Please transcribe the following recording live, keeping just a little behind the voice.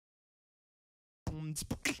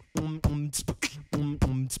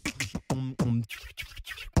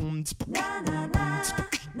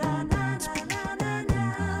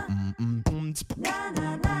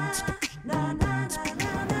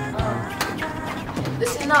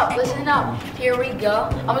Listen up. Here we go.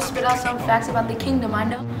 I'm gonna spit out some facts about the kingdom I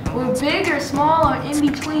know. We're big or small or in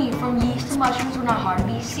between. From yeast to mushrooms, we're not hard to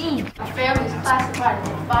be seen. Our family is classified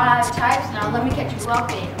into 5 types. Now let me catch you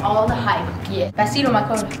up in all the hype. Yeah.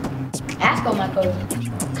 Bacillomycota, Ascomycota,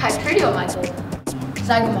 Chytridiomycota,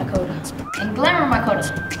 Zygomycota, and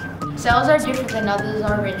Glamourmycota. Cells are different than others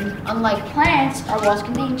are written. Unlike plants, our walls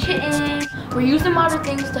contain chitin. We're used in modern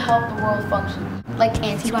things to help the world function, like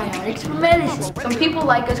antibiotics for medicine. Some people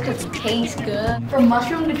like us because we taste good. From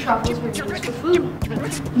mushroom to truffles, we're used for food.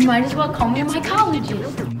 You might as well call me a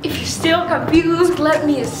mycologist. If you're still confused, let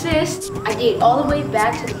me assist. I date all the way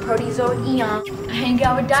back to the Proterozoic eon. I hang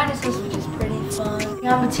out with dinosaurs, which is pretty fun.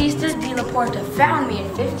 Jean-Baptiste de la Porta found me in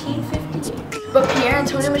 1558. But Pierre and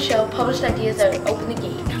Antoine Michel published ideas that would open the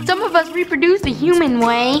gate. Some of us reproduce the human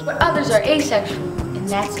way, but others are asexual, and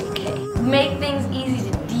that's okay. We make things easy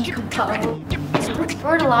to decompose.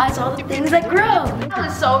 Fertilize all the things that grow.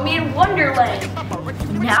 Alice saw me in Wonderland.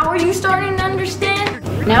 Now are you starting to understand?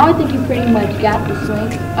 Now I think you pretty much got the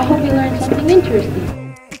swing. I hope you learned something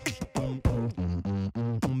interesting.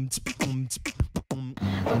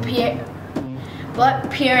 But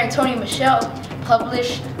Pierre and Antoine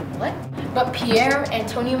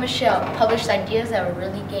Michel published ideas that were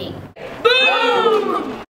really gay. Boom!